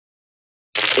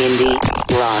indie,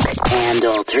 rock, and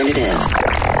alternative.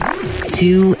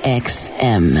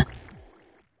 2XM.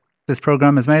 This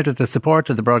programme is made with the support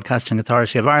of the Broadcasting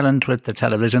Authority of Ireland with the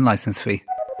television licence fee.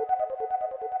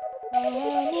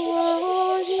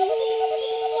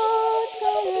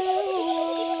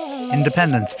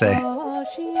 Independence Day.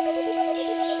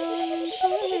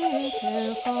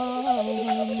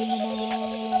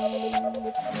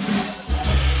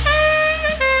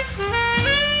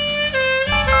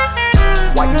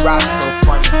 Why you rap so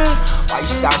funny? Why you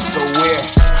sound so weird?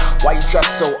 Why you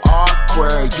dress so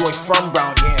awkward? You ain't from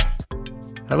round here.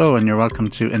 Hello and you're welcome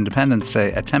to Independence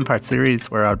Day, a 10-part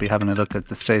series where I'll be having a look at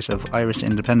the state of Irish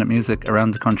independent music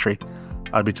around the country.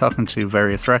 I'll be talking to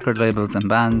various record labels and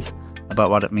bands about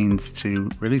what it means to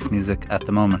release music at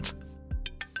the moment.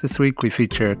 This week we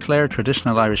feature Clare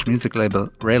traditional Irish music label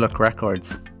Raelach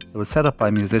Records. It was set up by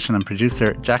musician and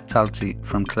producer Jack Talty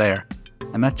from Clare.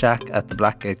 I met Jack at the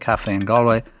Blackgate Cafe in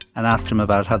Galway and asked him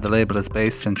about how the label is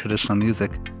based in traditional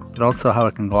music, but also how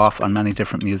it can go off on many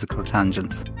different musical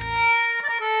tangents.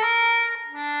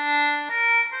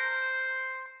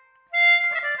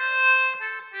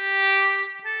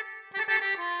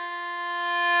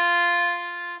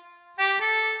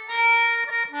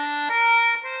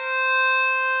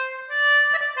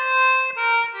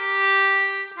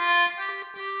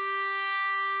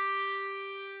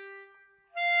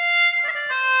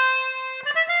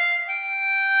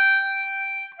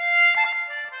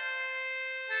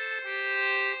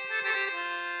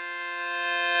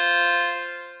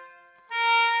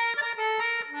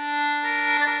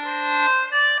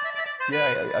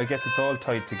 Yeah, I guess it's all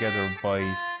tied together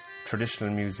by traditional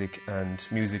music and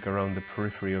music around the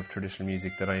periphery of traditional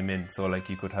music that I'm in. So like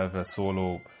you could have a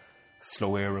solo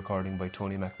slow air recording by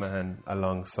Tony McMahon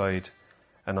alongside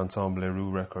an Ensemble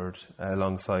Roux record,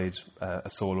 alongside a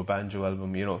solo banjo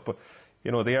album, but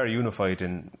they are unified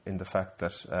in the fact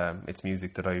that it's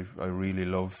music that I really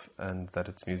love and that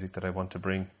it's music that I want to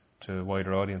bring to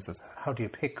wider audiences. How do you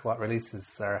pick what releases,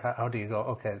 or how do you go,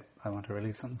 okay, I want to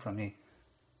release something from me?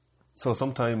 So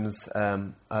sometimes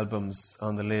albums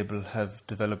on the label have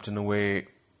developed in a way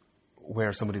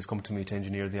where somebody's come to me to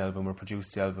engineer the album or produce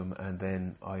the album, and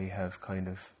then I have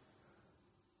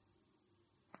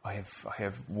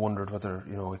wondered whether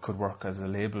it could work as a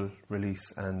label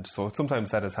release, and so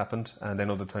sometimes that has happened, and then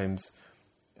other times,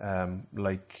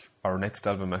 like our next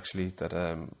album actually, that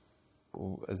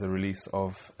is a release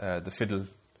of the Fiddle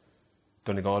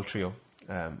Donegal trio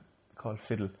called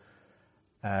Fiddle.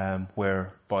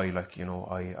 Whereby,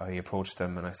 I approached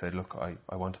them and I said, look,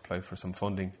 I want to apply for some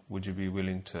funding. Would you be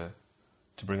willing to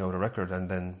bring out a record? And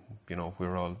then, we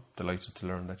were all delighted to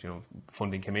learn that,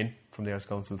 funding came in from the Arts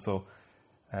Council. So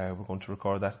we're going to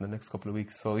record that in the next couple of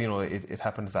weeks. So, it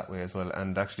happens that way as well.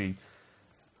 And actually,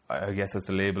 I guess as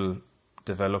the label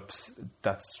develops,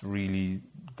 that's really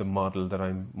the model that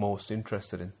I'm most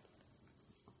interested in.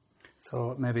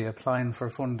 So maybe applying for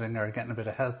funding or getting a bit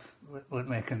of help with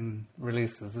making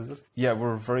releases, is it? Yeah,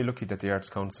 we're very lucky that the Arts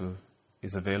Council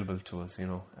is available to us,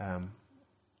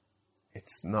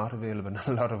 It's not available in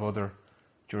a lot of other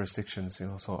jurisdictions,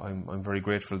 so I'm very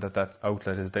grateful that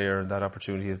outlet is there and that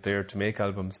opportunity is there to make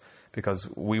albums, because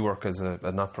we work as a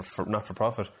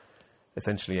not-for-profit.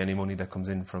 Essentially, any money that comes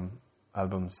in from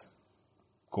albums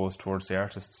goes towards the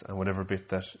artists, and whatever bit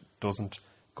that doesn't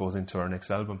goes into our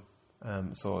next album.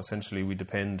 So essentially we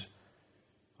depend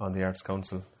on the Arts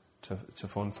Council to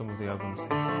fund some of the albums.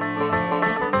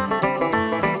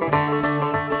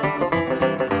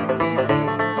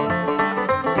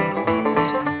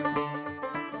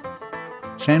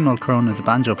 Shane Mulcrone is a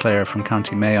banjo player from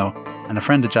County Mayo and a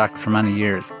friend of Jack's for many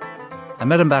years. I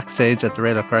met him backstage at the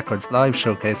Raelach Records live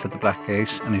showcase at the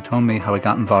Blackgate, and he told me how he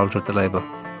got involved with the label.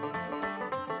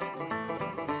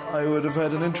 I would have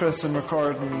had an interest in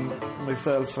recording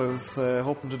myself. I was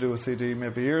hoping to do a CD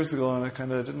maybe years ago, and I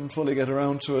kind of didn't fully get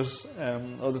around to it.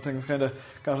 Other things kind of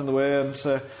got in the way, and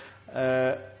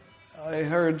I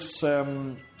heard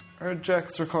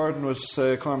Jack's recording with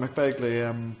Cormac Begley,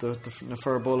 the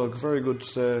Fair Bullock, very good,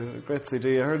 great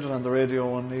CD. I heard it on the radio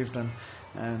one evening,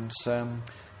 and the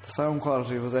sound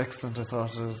quality was excellent. I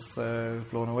thought I was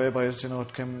blown away by it.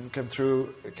 It came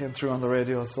through on the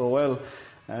radio so well.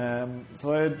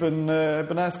 So I had been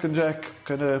asking Jack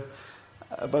kind of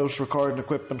about recording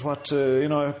equipment, I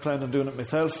planned on doing it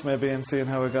myself maybe and seeing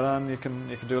how I got on. You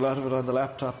can do a lot of it on the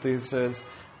laptop these days,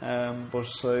 but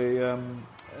I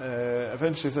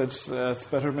eventually said it's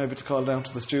better maybe to call down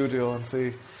to the studio and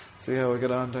see how I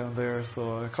get on down there.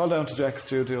 So I called down to Jack's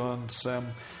studio, and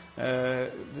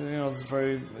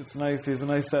it's nice. He's a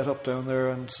nice setup down there,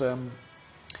 and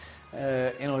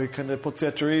he kind of puts you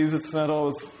at your ease. It's not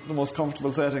always the most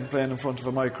comfortable setting playing in front of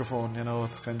a microphone.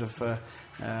 It's kind of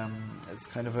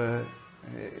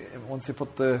once you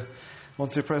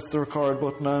press the record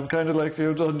button on, kind of like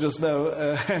you've done just now,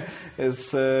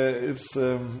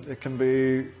 it can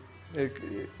be, it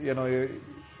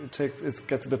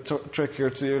gets a bit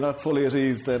trickier. You're not fully at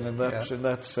ease then in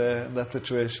that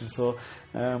situation. So,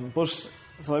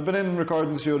 So I've been in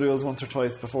recording studios once or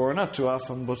twice before, not too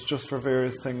often, but just for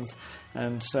various things.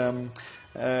 And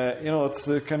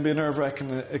it can be a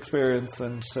nerve-wracking experience,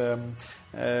 and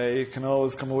you can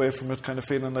always come away from it kind of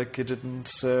feeling like you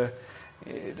didn't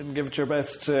give it your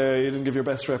best. You didn't give your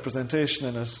best representation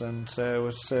in it. And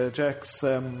with Jack's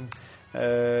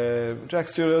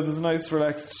studio, there's a nice,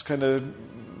 relaxed kind of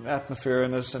atmosphere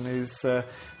in it, and he's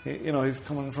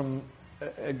coming from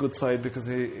a good side because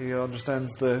he understands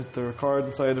the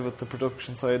recording side of it, the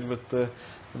production side of it, the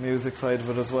music side of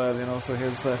it as well. So he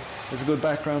has a good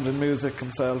background in music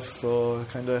himself. So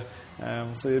kind of,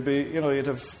 so you'd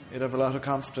have a lot of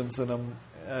confidence in him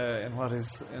in what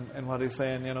he's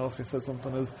saying. If he says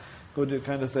something is good, you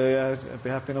kind of say, I'd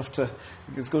be happy enough to.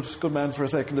 He's a good man for a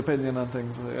second opinion on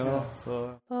things.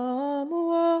 So.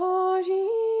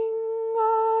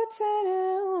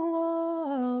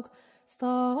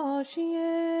 Stasien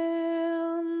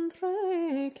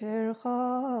trykker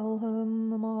hallen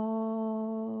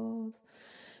mat.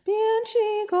 Bien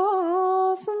chi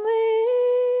gasen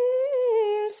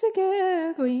ner sig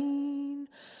gwyn.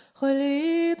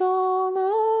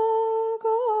 Chlidana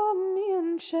gomien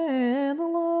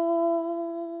chenala.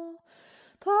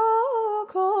 Ta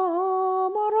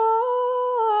kamaradi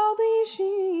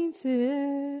skinte.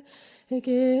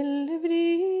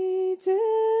 Gelvrites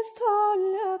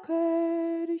talla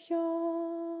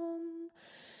kyrkjan.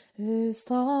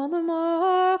 Stan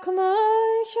makna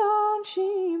kjan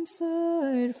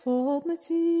skimser fådne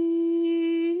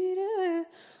tire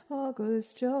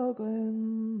August jagen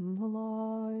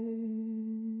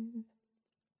alive.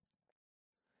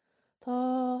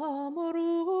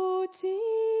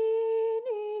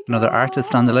 Another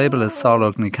artist on the label is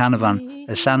Raelach Records,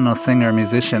 a Shannon singer,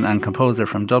 musician and composer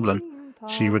from Dublin.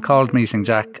 She recalled meeting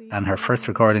Jack and her first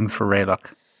recordings for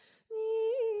Raelach.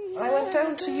 I went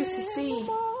down to UCC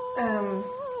to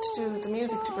do the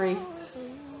music degree,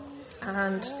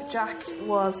 and Jack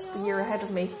was the year ahead of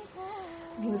me,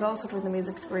 and he was also doing the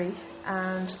music degree,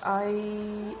 and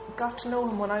I got to know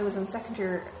him when I was in second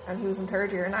year and he was in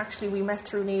third year, and actually we met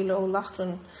through Neil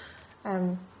O'Loughlin.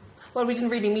 Well, we didn't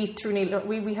really meet through Neil.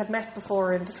 We had met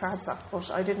before in the Tradstock, but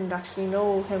I didn't actually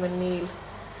know him and Neil.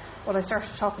 But I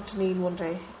started talking to Neil one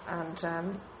day, and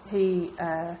he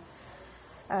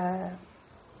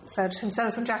said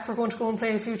himself and Jack were going to go and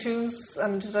play a few tunes,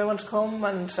 and did I want to come?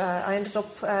 And I ended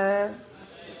up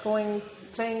playing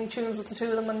tunes with the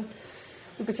two of them, and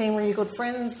we became really good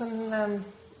friends. And I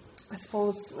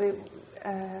suppose we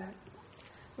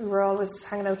were always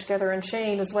hanging out together. And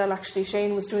Shane as well, actually.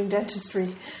 Shane was doing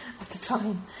dentistry at the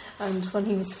time, and when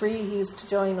he was free, he used to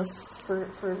join us for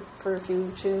a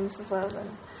few tunes as well.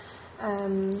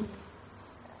 And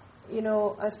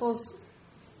I suppose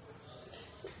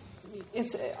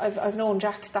I've known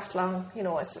Jack that long.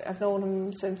 I've known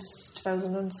him since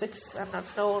 2006, and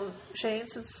I've known Shane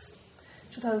since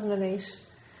 2008.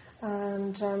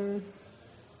 And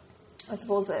I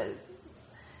suppose the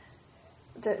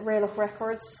Raelach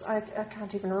Records, I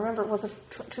can't even remember. Was it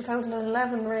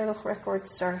 2011 Raelach Records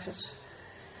started?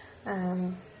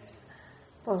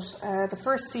 But the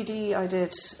first CD I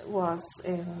did was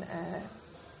in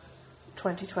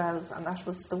 2012, and that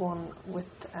was the one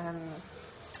with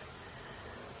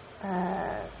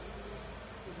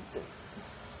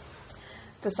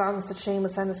the songs that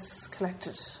Seamus Ennis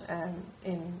collected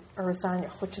in Urusania,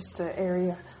 which is the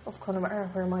area of Connemara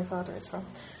where my father is from.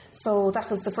 So that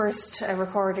was the first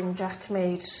recording Jack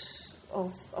made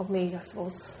of me, I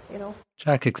suppose,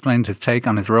 Jack explained his take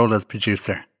on his role as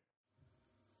producer.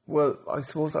 Well, I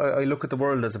suppose I look at the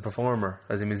world as a performer,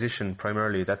 as a musician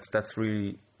primarily. That's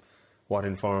really what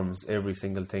informs every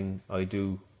single thing I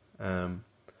do. I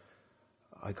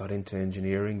got into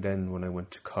engineering then when I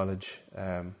went to college.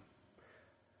 I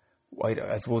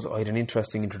suppose I had an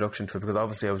interesting introduction to it because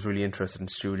obviously I was really interested in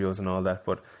studios and all that,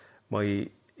 but my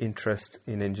interest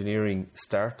in engineering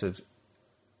started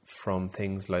from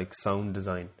things like sound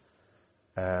design,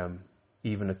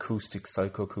 even acoustics,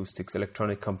 psychoacoustics,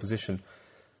 electronic composition.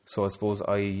 So I suppose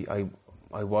I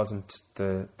wasn't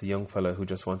the young fella who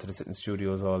just wanted to sit in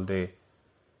studios all day.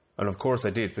 And of course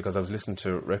I did, because I was listening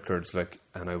to records,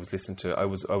 and I was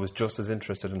just as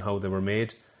interested in how they were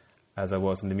made as I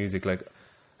was in the music.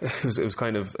 It was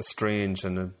kind of a strange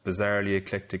and a bizarrely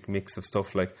eclectic mix of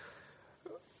stuff.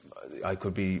 I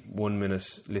could be 1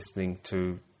 minute listening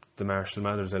to the Marshall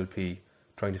Mathers LP,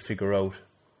 trying to figure out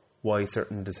why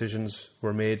certain decisions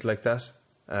were made like that.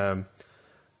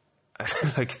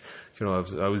 Like, you know,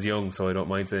 I was young, so I don't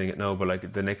mind saying it now, but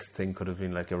like the next thing could have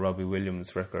been like a Robbie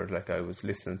Williams record. Like, I was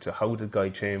listening to how did Guy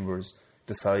Chambers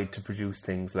decide to produce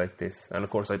things like this. And of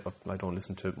course I don't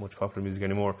listen to much popular music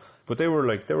anymore, but they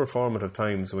were formative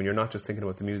times when you're not just thinking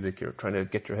about the music, you're trying to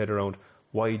get your head around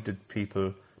why did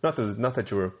people, not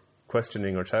that you were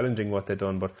questioning or challenging what they'd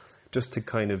done, but just to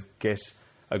kind of get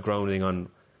a grounding on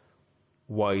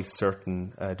why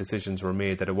certain decisions were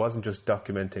made, that it wasn't just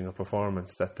documenting a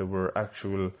performance, that there were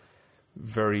actual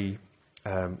very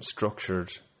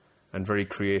structured and very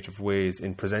creative ways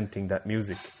in presenting that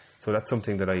music. So that's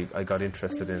something that I got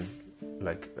interested in,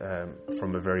 like,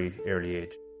 from a very early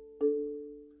age.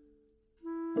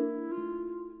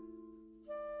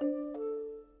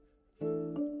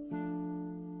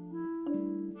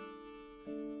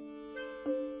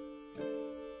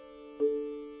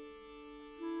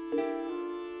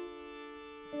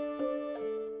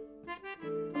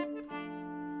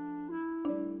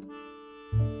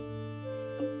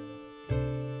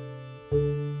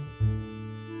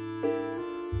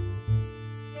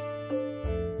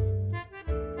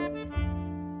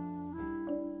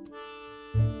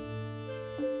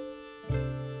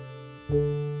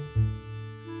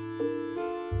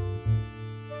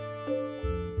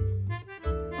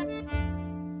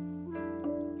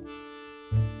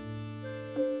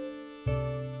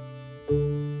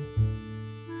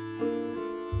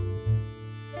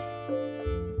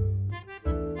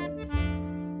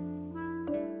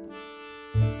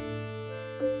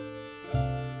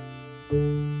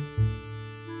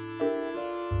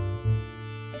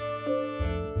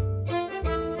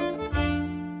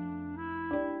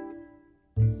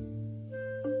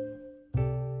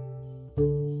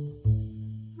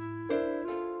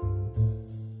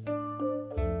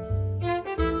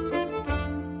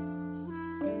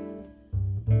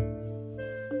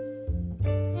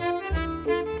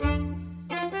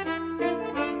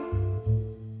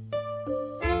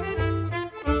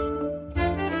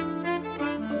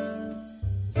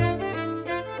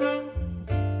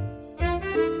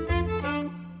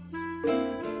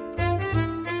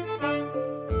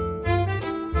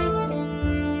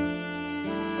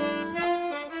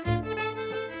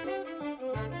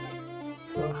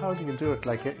 How do you do it?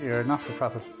 Like, you're a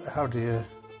not-for-profit. How do you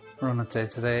run it day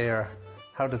to day, or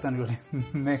how does anybody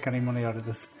make any money out of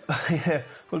this? Yeah,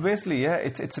 well, basically, yeah,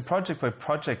 it's a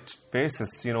project-by-project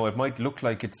basis. You know, it might look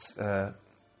like it's an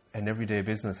everyday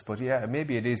business, but yeah,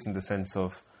 maybe it is in the sense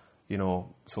of, you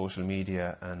know, social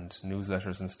media and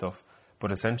newsletters and stuff.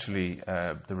 But essentially,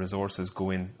 the resources go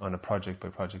in on a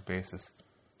project-by-project basis.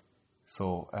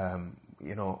 So,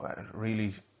 you know,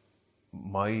 really,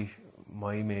 my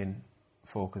main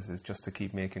focus is just to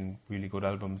keep making really good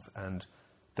albums, and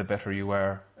the better you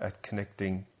are at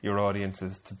connecting your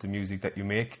audiences to the music that you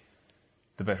make,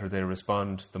 the better they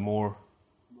respond, the more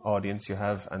audience you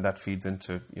have, and that feeds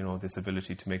into, you know, this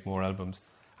ability to make more albums.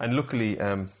 And luckily,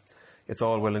 it's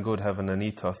all well and good having an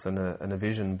ethos and a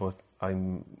vision, but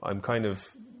I'm kind of,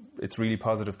 it's really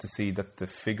positive to see that the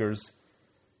figures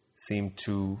seem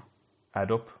to add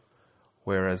up,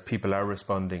 whereas people are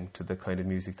responding to the kind of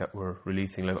music that we're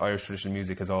releasing. Like, Irish traditional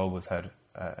music has always had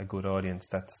a good audience.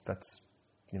 That's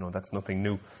you know, that's nothing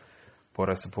new.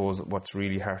 But I suppose what's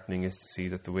really heartening is to see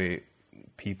that the way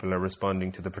people are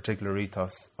responding to the particular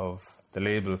ethos of the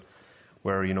label,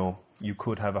 where, you know, you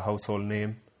could have a household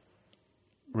name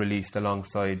released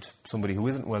alongside somebody who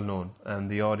isn't well known, and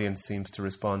the audience seems to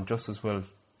respond just as well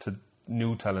to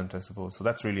new talent, I suppose. So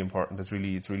that's really important. It's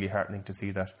really heartening to see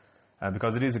that.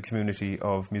 Because it is a community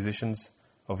of musicians,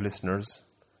 of listeners,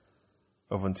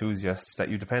 of enthusiasts that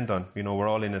you depend on. You know, we're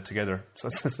all in it together. So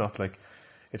it's not like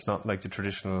the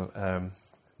traditional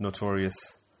notorious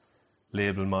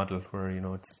label model where, you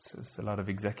know, it's a lot of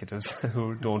executives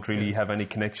who don't really have any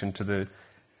connection to the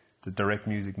direct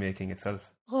music making itself.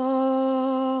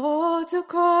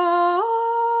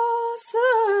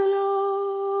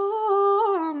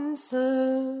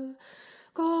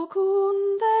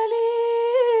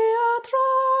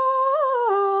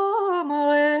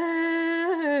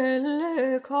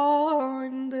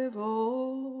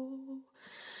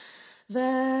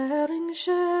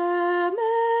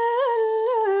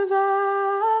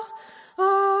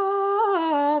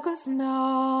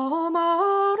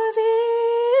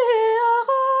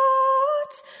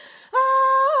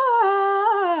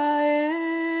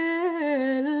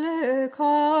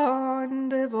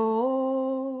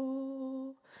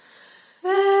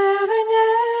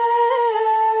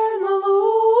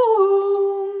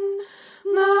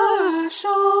 No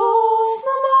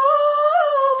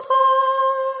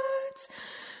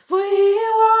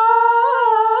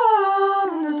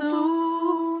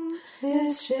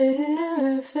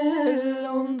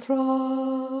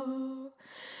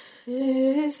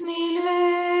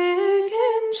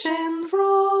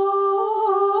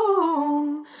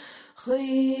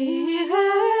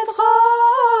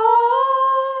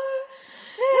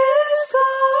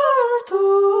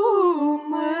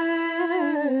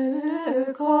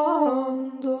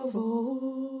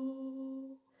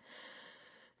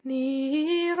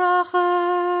Ní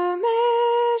racha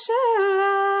mishelat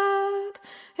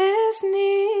is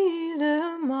níle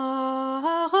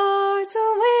marait a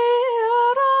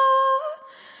wira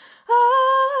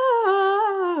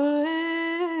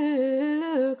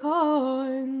ile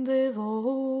coin de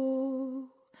vo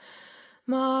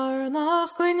mar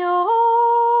nach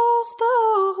gwynioch de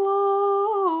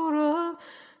glóra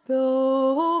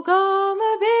bogan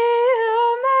a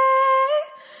beer me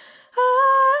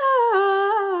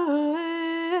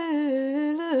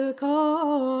ile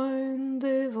coin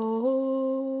de vo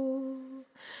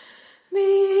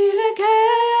mile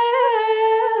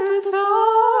kelt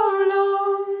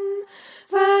forlom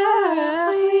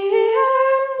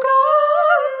verien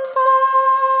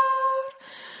gondvar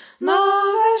na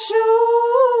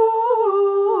sjoel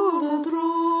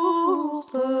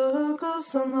droogte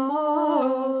kussen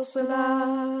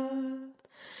oselaat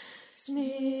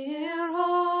sneer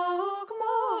hoog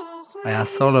I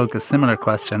asked Solog a similar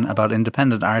question about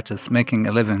independent artists making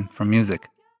a living from music.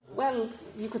 Well,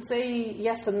 you could say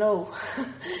yes and no.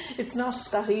 It's not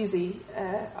that easy.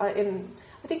 I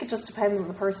think it just depends on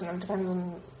the person and depends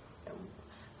on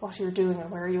what you're doing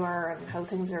and where you are and how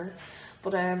things are.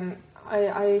 But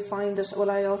I find that,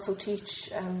 well, I also teach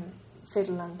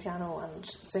fiddle and piano and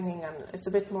singing, and it's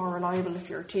a bit more reliable if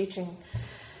you're teaching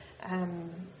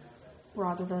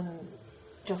rather than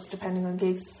just depending on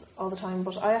gigs all the time.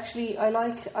 But I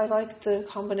like the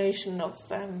combination of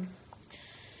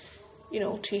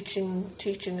teaching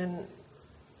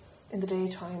in the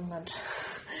daytime and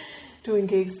doing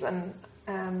gigs, and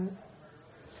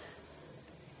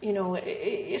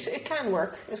it can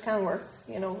work. It can work.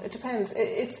 It depends.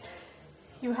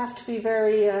 You have to be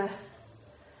very.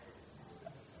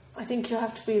 I think you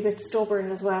have to be a bit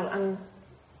stubborn as well, and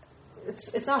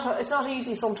it's not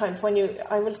easy sometimes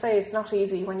I will say it's not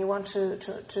easy when you want to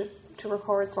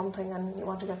record something and you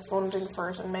want to get funding for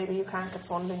it, and maybe you can't get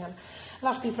funding, and a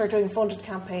lot of people are doing funded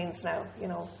campaigns now,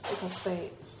 because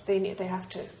they have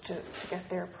to get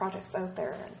their projects out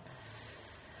there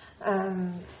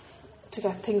and to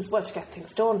get things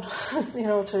done,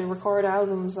 to record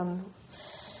albums and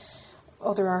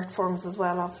other art forms as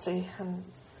well, obviously, and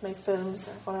make films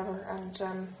or whatever, and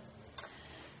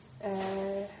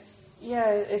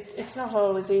it's not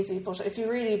always easy, but I think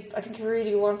if you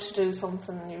really want to do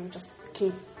something, you just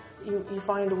you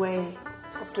find a way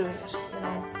of doing it,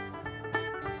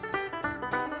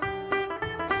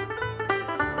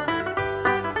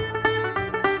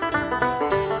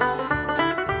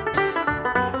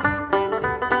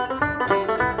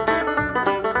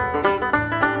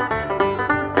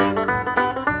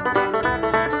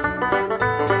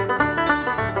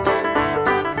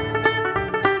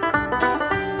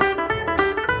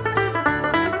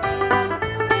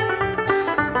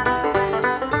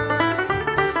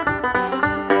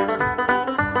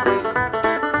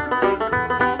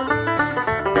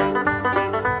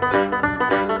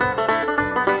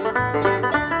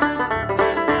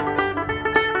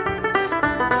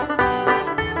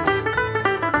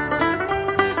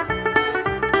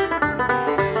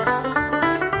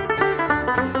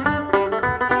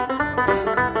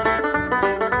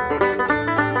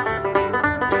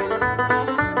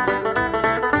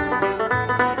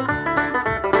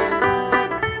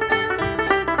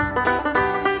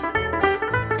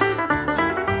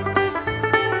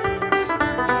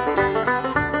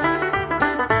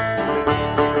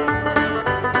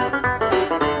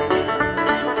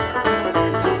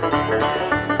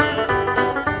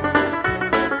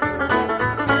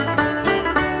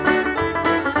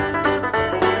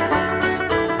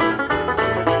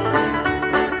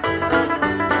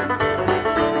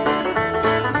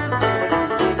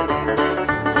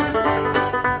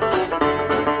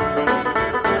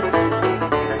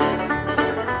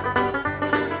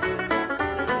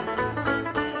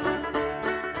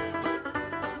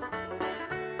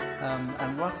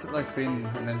 And what's it like being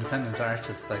an independent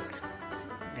artist?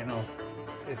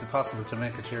 Is it possible to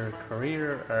make it your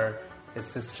career, or is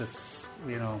this just,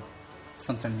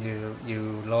 something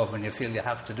you love and you feel you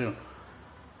have to do?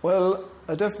 Well,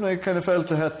 I definitely kind of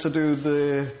felt I had to do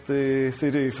the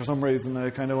CD for some reason.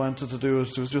 I kind of wanted to do it.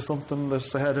 It was just something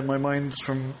that I had in my mind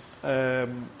from a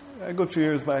good few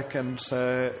years back, and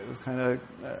it was I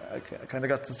kind of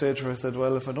got to the stage where I said,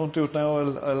 well, if I don't do it now,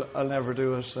 I'll never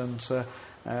do it. And so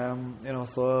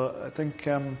I think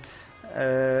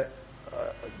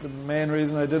the main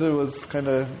reason I did it was kind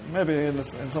of maybe in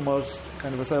somewhat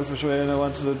kind of a selfish way, and I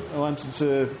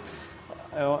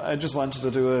just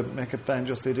wanted to make a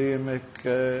banjo CD and make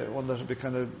one that would be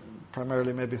kind of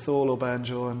primarily maybe solo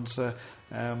banjo, and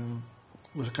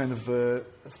with a kind of I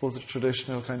suppose a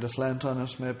traditional kind of slant on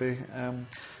it, maybe.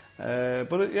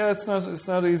 But it's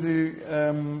not easy.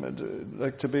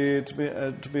 Like to be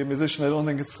a musician. I don't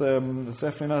think it's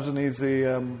definitely not an easy.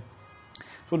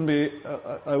 Wouldn't be.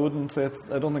 I wouldn't say.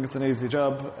 I don't think it's an easy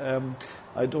job.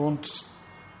 I don't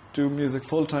do music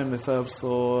full time myself,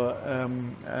 so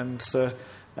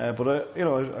but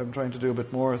I'm trying to do a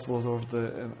bit more, I suppose, over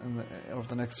the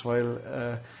next while.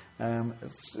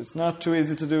 It's not too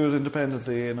easy to do it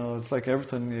independently. It's like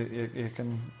everything. You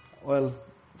can. Well,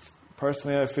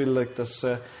 personally, I feel like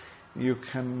that you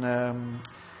can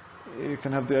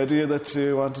have the idea that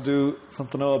you want to do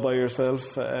something all by yourself,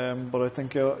 but I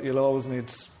think you'll always need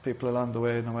people along the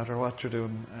way, no matter what you're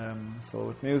doing. So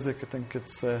with music, I think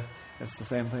it's the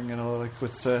same thing. Like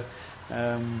with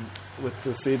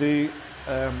the CD,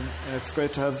 it's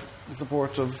great to have the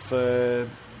support of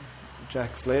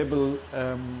Jack's label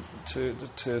to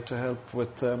help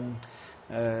with it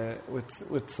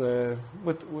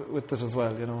as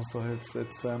well. So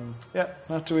it's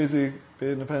not too easy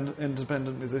being an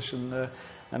independent musician.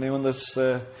 Anyone that's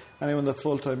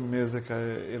full time in music,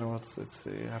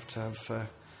 you have to have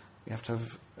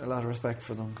a lot of respect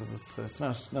for them, because it's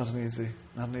not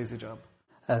an easy job.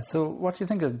 So what do you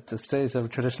think of the state of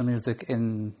traditional music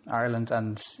in Ireland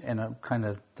and in a kind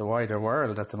of the wider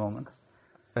world at the moment?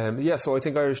 So I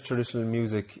think Irish traditional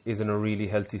music is in a really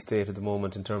healthy state at the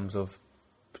moment in terms of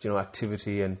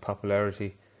activity and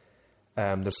popularity.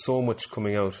 There's so much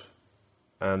coming out,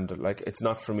 and like it's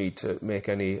not for me to make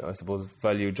any, I suppose,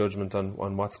 value judgment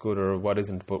on what's good or what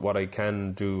isn't. But what I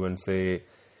can do and say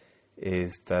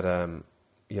is that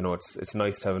it's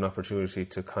nice to have an opportunity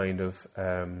to kind of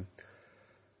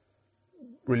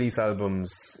release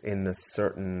albums in a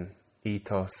certain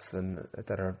ethos and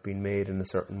that are being made in a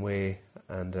certain way,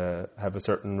 and have a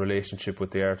certain relationship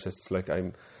with the artists. Like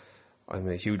I'm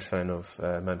a huge fan of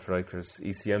Manfred Eicher's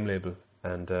ECM label,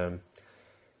 and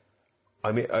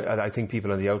I think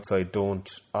people on the outside don't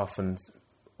often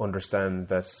understand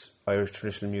that Irish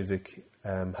traditional music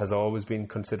has always been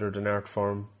considered an art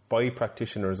form by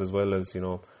practitioners as well as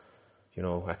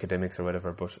academics or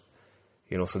whatever. But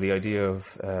so the idea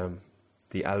of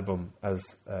the album as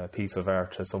a piece of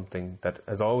art is something that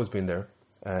has always been there.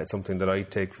 It's something that I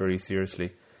take very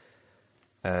seriously.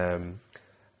 And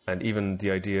even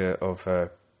the idea of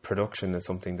production is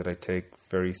something that I take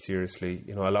very seriously.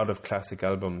 A lot of classic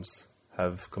albums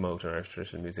have come out in Irish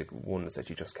traditional music, ones that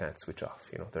you just can't switch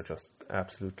off. They're just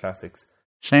absolute classics.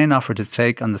 Shane offered his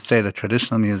take on the state of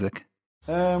traditional music.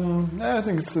 I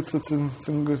think it's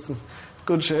in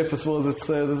good shape. I suppose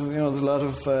there's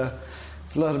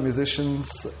a lot of musicians,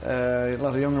 a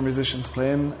lot of younger musicians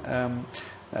playing.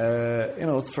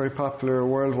 It's very popular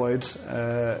worldwide.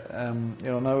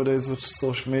 Nowadays with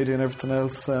social media and everything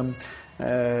else,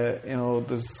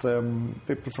 there's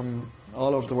people from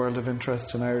all over the world have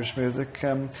interest in Irish music.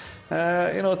 I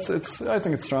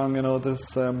think it's strong.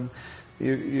 There's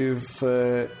you've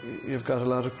got a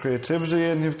lot of creativity,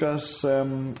 and you've got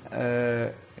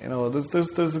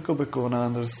there's a good bit going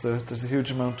on. There's a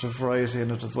huge amount of variety in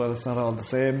it as well. It's not all the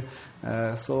same.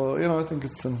 So I think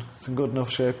it's in good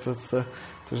enough shape. You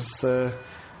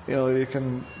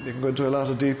can go into a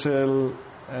lot of detail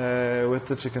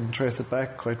with it. You can trace it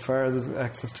back quite far. There's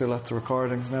access to lots of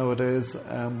recordings nowadays.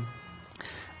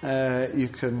 You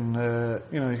can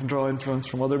draw influence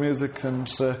from other music and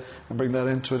bring that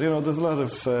into it. There's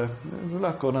a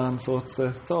lot going on, so it's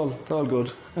all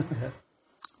good.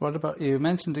 What about, you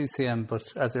mentioned ECM,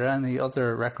 but are there any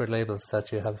other record labels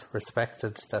that you have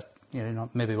respected that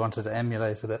maybe wanted to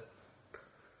emulate a bit?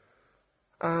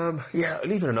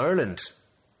 Even in Ireland,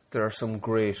 there are some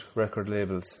great record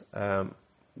labels. I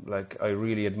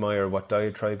really admire what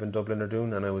Diatribe in Dublin are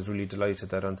doing, and I was really delighted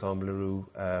that Ensemble Leroux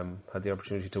had the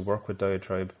opportunity to work with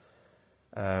Diatribe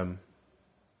on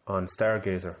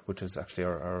Stargazer, which is actually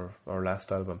our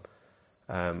last album.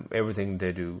 Everything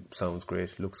they do sounds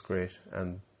great, looks great,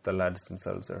 and the lads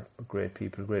themselves are great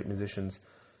people, great musicians.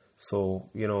 So,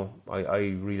 I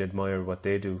really admire what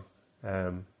they do.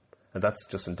 And that's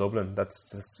just in Dublin. That's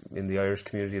just in the Irish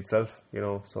community itself,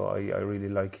 So I really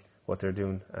like what they're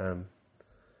doing.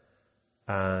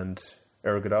 And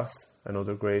Ergodos,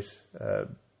 another great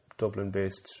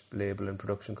Dublin-based label and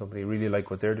production company, really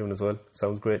like what they're doing as well.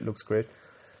 Sounds great, looks great.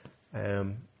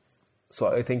 So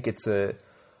I think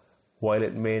while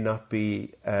it may not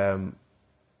be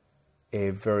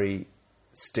a very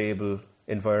stable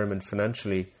environment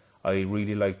financially, I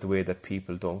really like the way that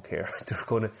people don't care.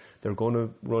 They're going to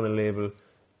run a label.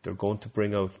 They're going to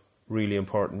bring out really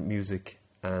important music,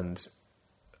 and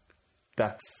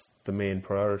that's the main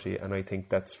priority. And I think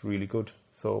that's really good.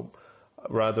 So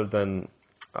rather than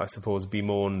I suppose,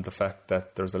 bemoan the fact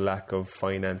that there's a lack of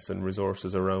finance and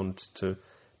resources around to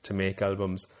make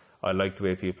albums. I like the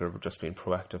way people are just being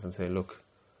proactive and saying, look,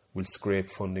 we'll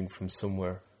scrape funding from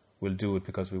somewhere. We'll do it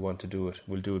because we want to do it.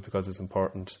 We'll do it because it's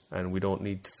important, and we don't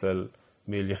need to sell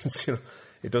millions.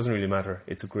 It doesn't really matter.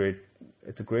 It's a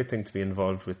great thing to be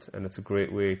involved with, and it's a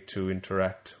great way to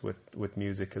interact with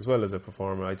music as well as a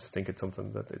performer. I just think it's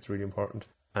something that it's really important.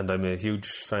 And I'm a huge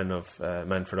fan of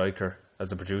Manfred Eicher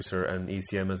as a producer and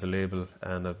ECM as a label,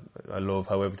 and I love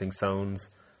how everything sounds,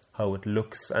 how it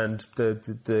looks, and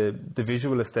the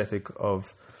visual aesthetic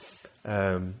of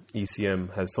ECM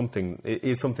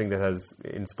is something that has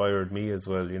inspired me as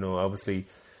well. Obviously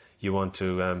you want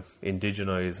to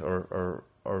indigenize or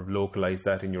localize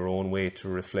that in your own way to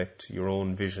reflect your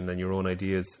own vision and your own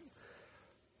ideas,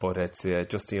 but it's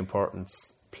just the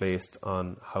importance placed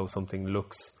on how something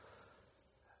looks,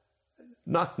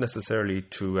 not necessarily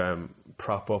to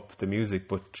prop up the music,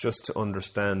 but just to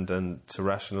understand and to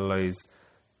rationalize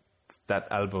that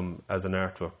album as an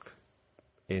artwork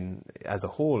as a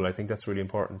whole. I think that's really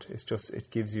important. It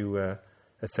gives you a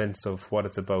sense of what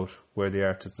it's about, where the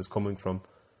artist is coming from,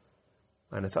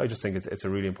 and I just think it's a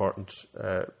really important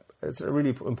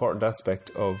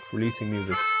aspect of releasing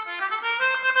music.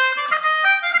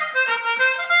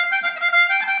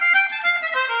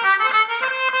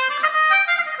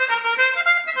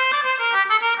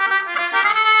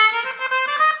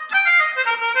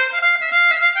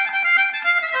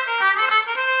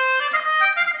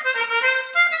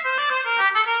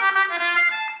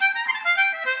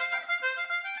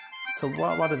 So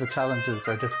what are the challenges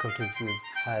or difficulties you've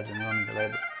had in running the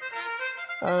label?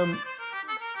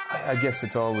 I guess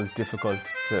it's always difficult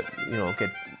to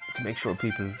make sure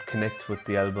people connect with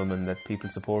the album and that people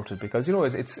support it, because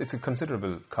it's a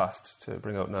considerable cost to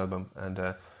bring out an album, and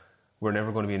we're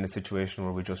never going to be in a situation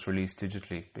where we just release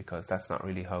digitally, because that's not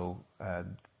really how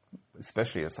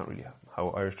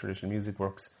Irish traditional music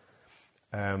works.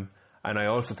 And I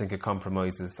also think it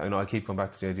compromises. I know I keep going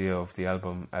back to the idea of the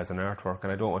album as an artwork,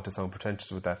 and I don't want to sound pretentious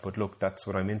with that, but look, that's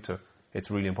what I'm into. It's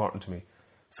really important to me.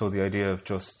 So the idea of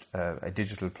just a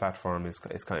digital platform is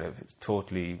kind of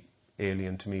totally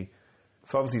alien to me.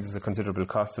 So obviously there's a considerable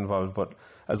cost involved, but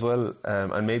as well,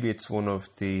 and maybe it's one of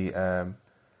the,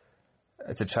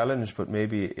 it's a challenge, but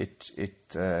maybe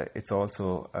it's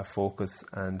also a focus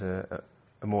and a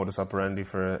modus operandi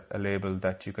for a label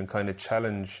that you can kind of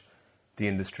challenge the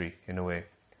industry in a way,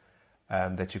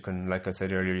 that you can, like I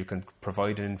said earlier, you can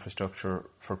provide an infrastructure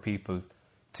for people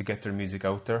to get their music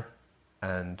out there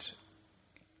and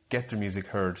get their music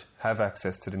heard, have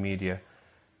access to the media,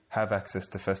 have access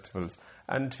to festivals.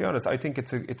 And to be honest, I think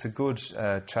it's a good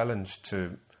challenge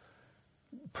to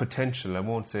potential, I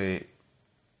won't say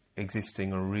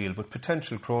existing or real, but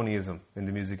potential cronyism in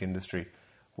the music industry,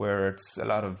 where it's a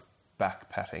lot of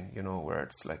back-patting, where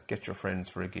it's like, get your friends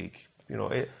for a gig.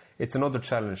 It's another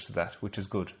challenge to that, which is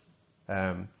good.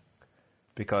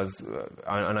 Because,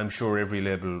 and I'm sure every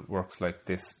label works like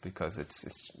this, because it's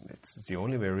the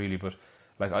only way really, but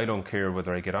like, I don't care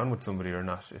whether I get on with somebody or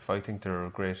not. If I think they're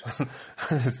great,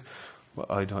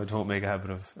 I don't make a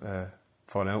habit of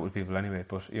falling out with people anyway,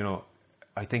 but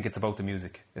I think it's about the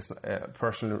music. It's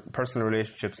personal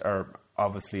relationships are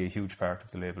obviously a huge part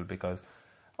of the label, because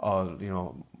all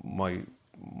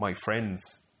my friends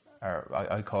are,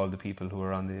 I call the people who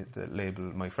are on the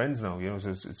label my friends now.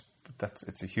 So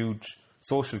it's a huge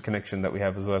social connection that we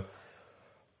have as well.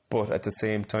 But at the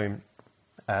same time,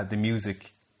 the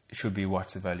music should be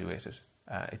what's evaluated.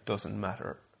 It doesn't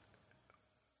matter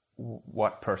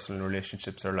what personal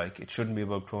relationships are like. It shouldn't be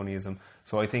about cronyism.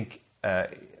 So I think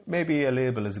maybe a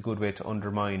label is a good way to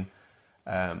undermine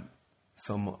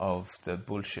some of the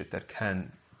bullshit that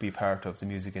can be part of the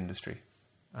music industry.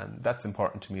 And that's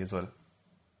important to me as well.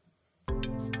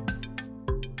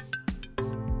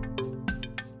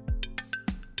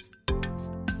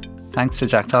 Thanks to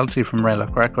Jack Talty from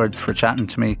Raelach Records for chatting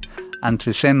to me, and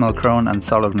to Shane Mulcrone and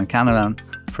Solomon McCannavan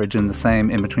for doing the same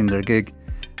in between their gig.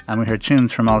 And we heard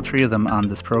tunes from all three of them on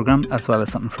this programme, as well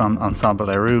as something from Ensemble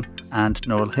Aru and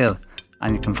Noel Hill,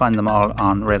 and you can find them all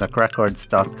on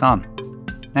raelachrecords.com.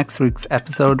 Next week's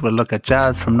episode will look at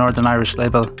jazz from Northern Irish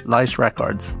label Light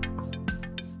Records.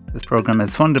 This programme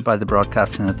is funded by the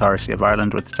Broadcasting Authority of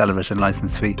Ireland with the television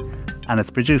licence fee, and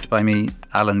it's produced by me,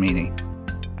 Alan Meany.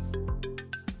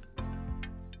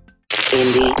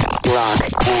 Indie,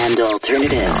 rock and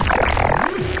alternative.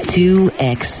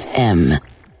 2XM.